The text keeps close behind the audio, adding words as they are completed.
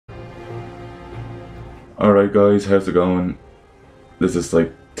Alright guys, how's it going? This is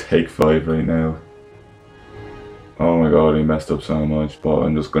like take 5 right now. Oh my god, I messed up so much, but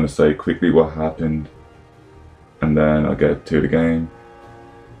I'm just gonna say quickly what happened and then I'll get to the game.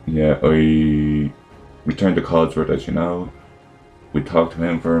 Yeah, I returned to Codsworth, as you know. We talked to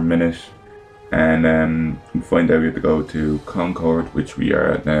him for a minute and we find out we have to go to Concord, which we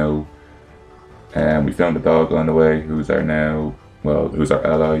are at now. And we found a dog on the way who's our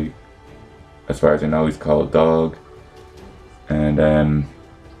ally. As far as I know, he's called Dog. And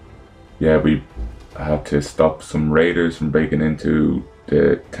yeah, we had to stop some raiders from breaking into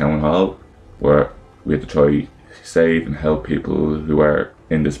the town hall, where we had to try save and help people who are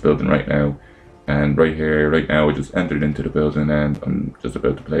in this building right now. And right here, right now, I just entered into the building and I'm just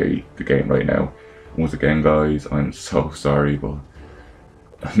about to play the game right now. Once again guys, I'm so sorry, but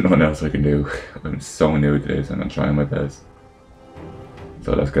nothing else I can do. I'm so new to this and I'm trying my best.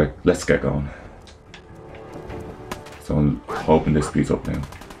 So let's get going. So I'm hoping this speeds up now.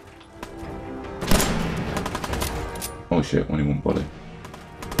 Oh shit, only one bullet.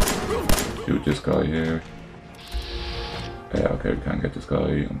 Shoot this guy here. Yeah, okay, we can't get this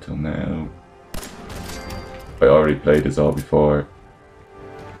guy until now. I already played this all before.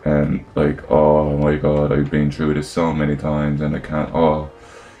 And like, oh my god, I've been through this so many times and I can't,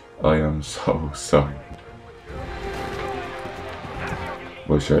 I am so sorry.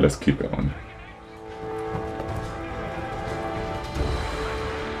 Well sure, let's keep it on.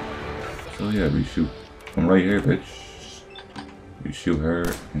 So yeah, we shoot from right here, bitch. We shoot her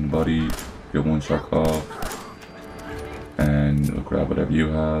in the body, get one shot off, and we'll grab whatever you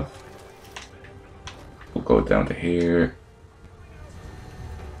have. We'll go down to here.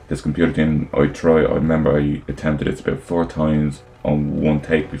 This computer thing, I remember I attempted it about 4 times on one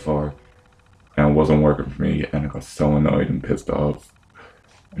take before, and it wasn't working for me, and I got so annoyed and pissed off.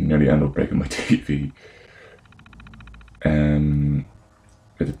 I nearly ended up breaking my TV.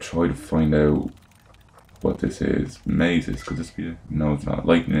 I had to try to find out what this is. Mazes, could this be it? No, it's not.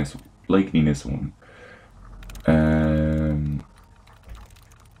 Likeliness one.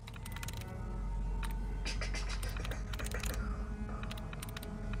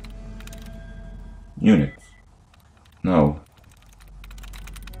 Units. No.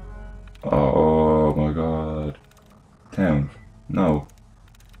 Oh my god. Town. No.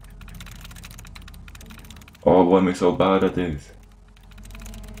 Oh, why am I so bad at this?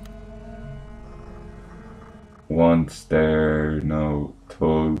 Once there, no.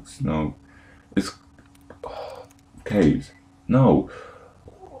 Tugs, no. It's caves. No.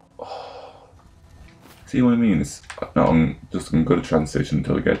 See what I mean? It's no. I'm gonna transition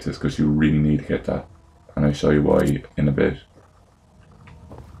until I get to this because you really need to get that, and I'll show you why in a bit.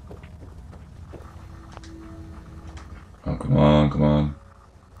 Oh come on, come on.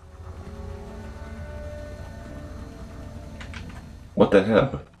 What the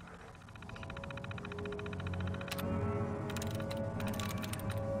hell?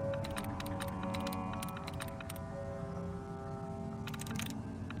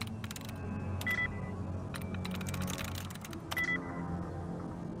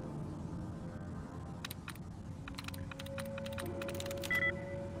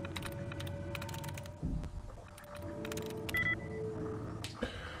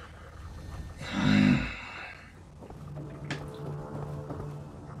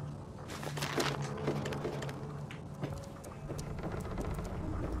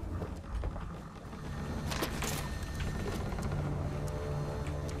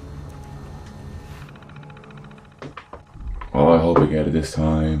 Oh, I hope I get it this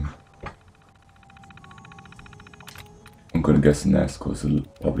time. I'm gonna guess nest because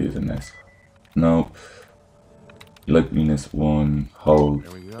it probably is a nest. No. Likeliness 1, hold.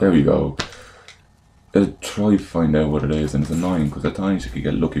 There we go. I'll try to find out what it is, and it's annoying because at times you could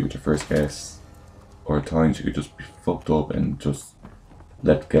get lucky with your first guess, or at times you could just be fucked up and just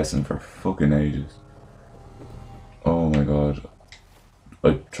left guessing for fucking ages. Oh my god.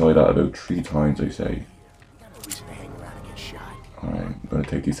 I tried that about 3 times, I say. Alright, I'm gonna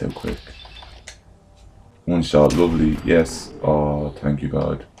take these out quick. One shot, lovely, yes. Oh, thank you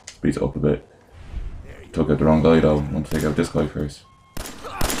god. Speeds up a bit. Took out the wrong guy though. I want to take out this guy first.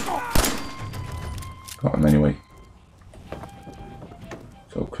 Got him anyway.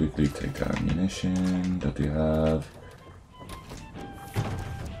 So quickly take the ammunition that they have.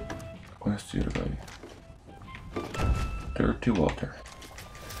 Where's the other guy? Dirty water.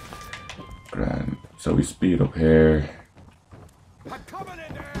 Grand. So we speed up here.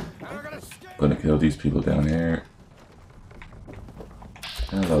 Gonna kill these people down here.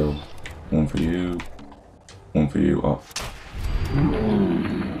 Hello. One for you. One for you. Oh.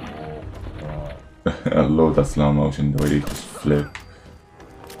 I love that slow motion, the way they just flip.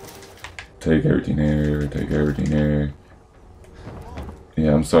 Take everything here, take everything here.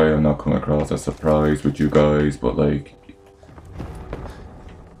 Yeah, I'm sorry I'm not coming across as surprised with you guys, but like,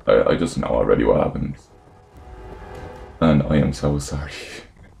 I just know already what happens. And I am so sorry.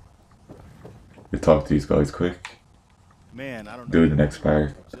 You talk to these guys quick. Man, I don't know. Do the next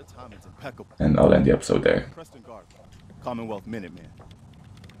part. And I'll end the episode there. Commonwealth Minuteman.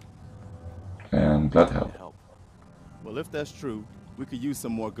 I'm glad to help. Well, if that's true, we could use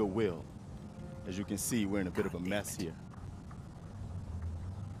some more goodwill. As you can see, we're in a bit of a mess here.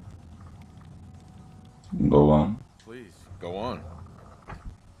 Go on. Please, go on.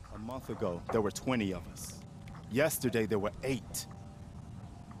 A month ago, there were 20 of us. Yesterday, there were 8.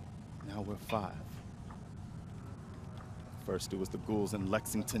 Now we're 5. First, it was the ghouls in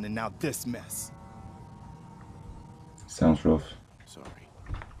Lexington, and now this mess. Sounds rough. Sorry.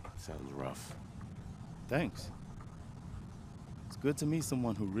 Sounds rough. Thanks. It's good to meet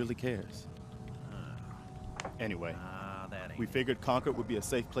someone who really cares. Anyway, we figured Concord would be a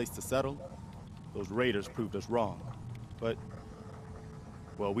safe place to settle. Those raiders proved us wrong. But,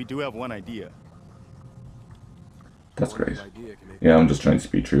 well, we do have one idea. That's great. Yeah, I'm just trying to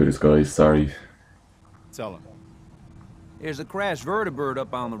speed through this, guys. Sorry. Tell him. There's a crashed vertibird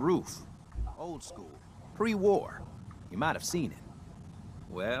up on the roof. Old school. Pre-war. You might have seen it.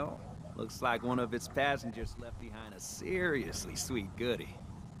 Well, looks like one of its passengers left behind a seriously sweet goodie.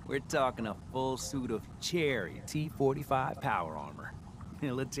 We're talking a full suit of Cherry T-45 power armor.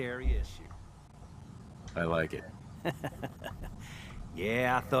 Military issue. I like it.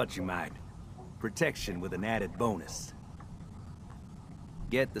 Yeah, I thought you might. Protection with an added bonus.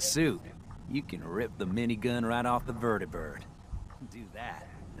 Get the suit. You can rip the minigun right off the vertibird. Do that,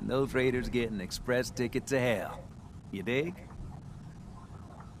 and those raiders get an express ticket to hell. You dig?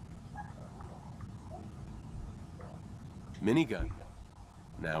 Minigun.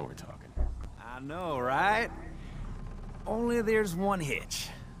 Now we're talking. I know, right? Only there's one hitch.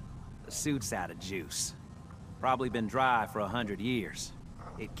 The suit's out of juice. Probably been dry for 100 years.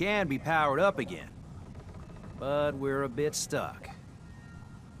 It can be powered up again. But we're a bit stuck.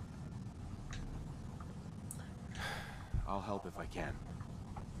 I'll help if I can.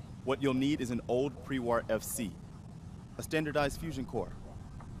 What you'll need is an old pre-war FC. A standardized fusion core.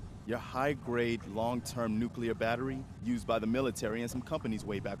 Your high-grade, long-term nuclear battery used by the military and some companies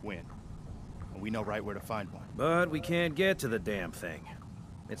way back when. And we know right where to find one. But we can't get to the damn thing.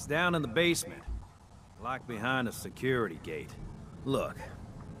 It's down in the basement. Locked behind a security gate. Look,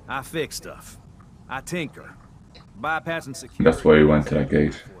 I fix stuff. I tinker. Bypassing security. That's why you went to that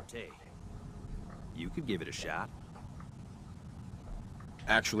gate. You could give it a shot.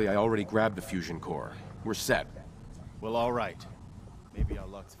 Actually, I already grabbed the fusion core. We're set. Well, all right. Maybe our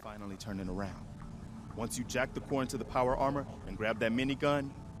luck's finally turning around. Once you jack the core into the power armor and grab that minigun,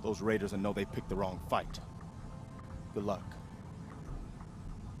 those raiders will know they picked the wrong fight. Good luck.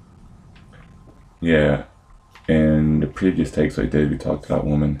 Yeah. In the previous takes I did, we talked to that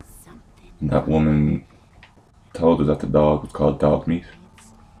woman. And that woman told us that the dog was called Dog Meat.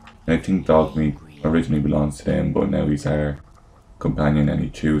 And I think Dog Meat originally belongs to them, but now he's our companion and he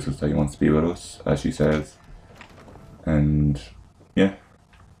chooses that he wants to be with us, as she says. And yeah,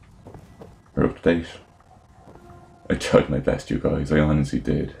 we're up to date. I tried my best, you guys, I honestly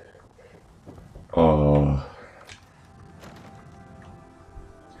did. Oh,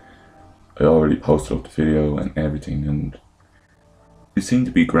 I already posted up the video and everything, and it seemed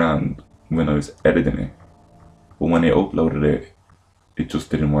to be grand when I was editing it, but when I uploaded it, it just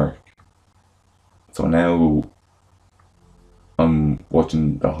didn't work. So now I'm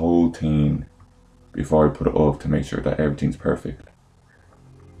watching the whole thing before I put it up to make sure that everything's perfect.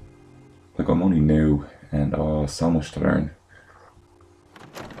 Like, I'm only new and so much to learn.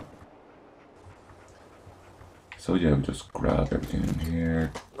 So yeah, we just grab everything in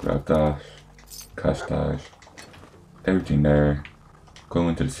here, grab that, cash stash, everything there, go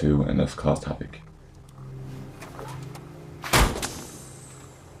into the suit and let's cause havoc.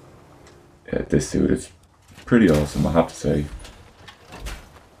 Yeah, this suit is pretty awesome, I have to say.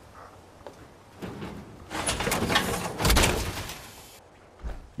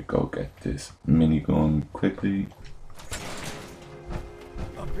 We go get this minigun quickly.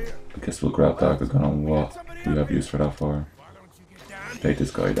 I guess we'll grab that, because I don't know what we have use for that for. Take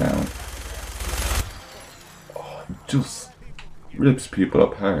this guy down. Oh, it just rips people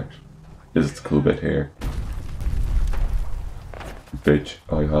apart. This is the cool bit here. Bitch,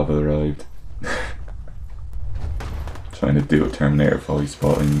 I have arrived. Trying to do a Terminator voice,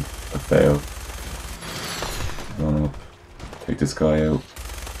 but I failed. Run up, take this guy out.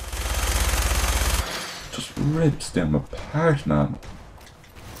 rips them apart, man.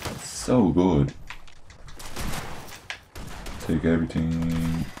 It's so good. Take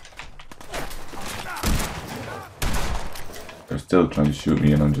everything. They're still trying to shoot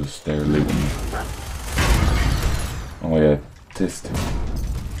me and I'm just there looting. Oh yeah, this thing.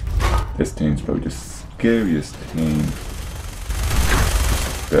 This thing's probably the scariest thing.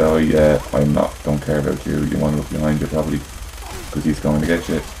 Oh yeah, don't care about you. You want to look behind you probably. Because he's going to get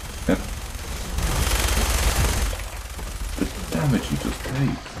you. Yep. The damage he just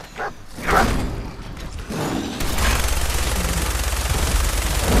takes.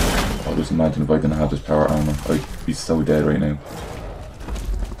 Oh, just imagine if I didn't have this power armor. I'd be so dead right now.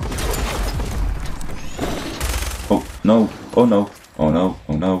 Oh no, oh no, oh no,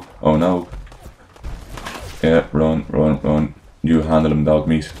 oh no, oh no. Yeah, run, run, run. You handle him, dog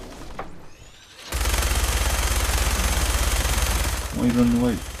meat. Why are you running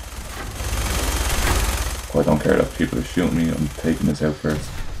away? Oh, I don't care that people are shooting me. I'm taking this out first.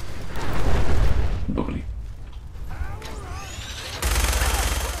 Lovely.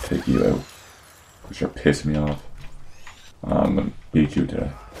 Take you out. Because you're pissing me off. I'm gonna beat you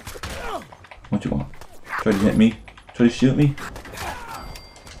today. What you want? Try to hit me? Try to shoot me?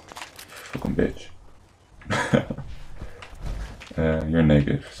 Fucking bitch. You're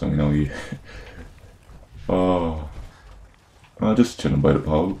naked, so we know you. Oh. Well, just chilling by the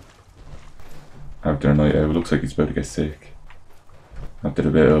pole. After a night out, it looks like he's about to get sick. After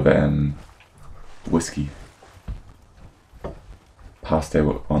a bit of whiskey. Passed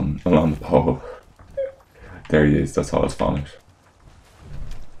out along the pole. There he is, that's all it's found.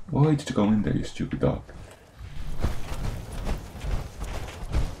 Why did you go in there, you stupid dog?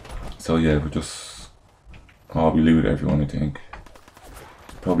 So yeah, we just... Oh, we looted everyone, I think.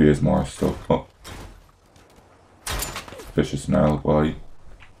 Probably is more stuff. Oh. Vicious snarl, why?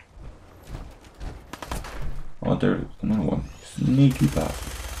 Oh, there's another one. Sneaky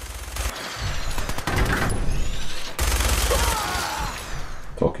bastard.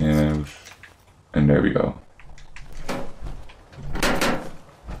 Took him out. And there we go.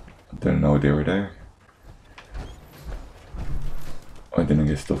 Didn't know they were there. I didn't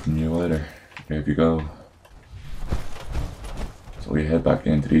get stuff from you either. There we go. So we head back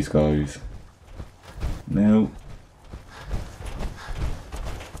into these guys. Now.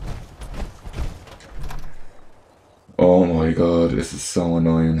 Oh my god, this is so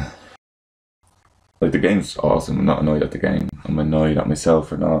annoying. Like, the game's awesome. I'm not annoyed at the game. I'm annoyed at myself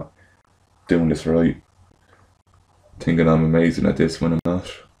for not doing this right. Thinking I'm amazing at this when I'm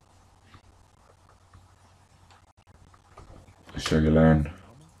not. I'm sure you learn.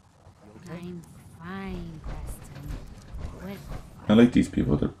 I'm fine, Preston. I like these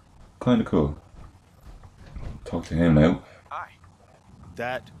people, they're kinda cool. Talk to him now. Hi.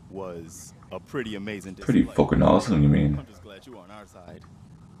 That was a pretty amazing display. Pretty fucking awesome, you mean? I'm just glad you're on our side.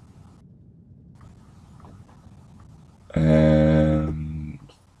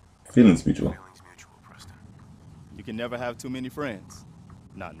 Feelings mutual. Feelings mutual, Preston. You can never have too many friends.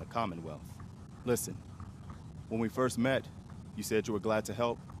 Not in the Commonwealth. Listen, when we first met, you said you were glad to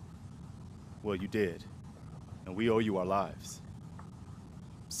help. Well, you did. And we owe you our lives.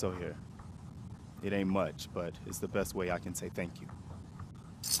 So here. It ain't much, but it's the best way I can say thank you.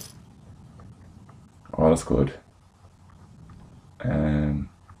 Oh, that's good.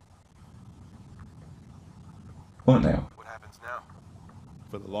 What now? What happens now?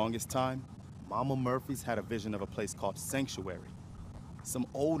 For the longest time, Mama Murphy's had a vision of a place called Sanctuary. Some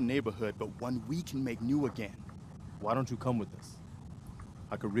old neighborhood, but one we can make new again. Why don't you come with us?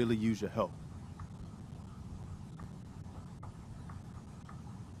 I could really use your help.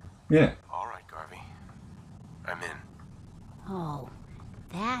 Yeah. All right, Garvey. I'm in. Oh,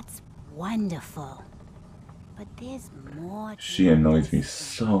 that's wonderful. But there's more. She annoys me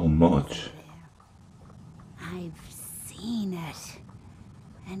so much. I've seen it.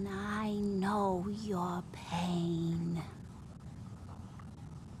 And I know your pain.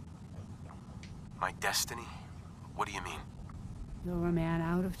 My destiny? What do you mean? You're a man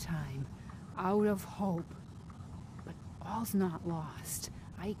out of time, out of hope. But all's not lost.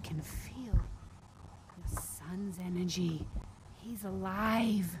 I can feel your son's energy. He's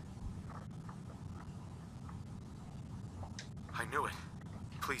alive. I knew it.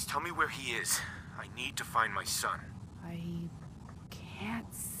 Please tell me where he is. I need to find my son. I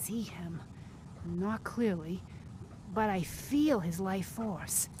can't see him. Not clearly. But I feel his life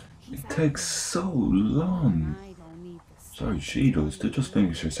force. He's It out takes there. so long. I don't need the Sorry, she does. To just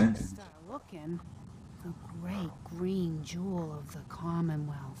finish her sentence. Start looking. The great green jewel of the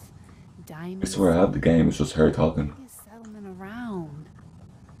Commonwealth. Diamond. I swear I had the game, it's just her talking. Biggest settlement around.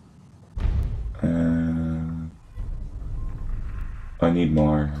 I need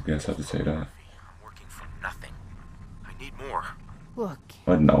more. I guess I have to say that. I'm working for nothing. I need more. Look,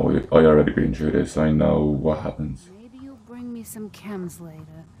 I know. I already been through this. I know what happens. maybe you'll bring me some chems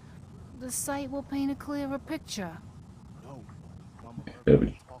later. The site will paint a clearer picture. No. Bit of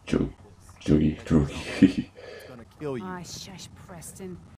a druggy. It's gonna kill you. Ah, shush, Preston.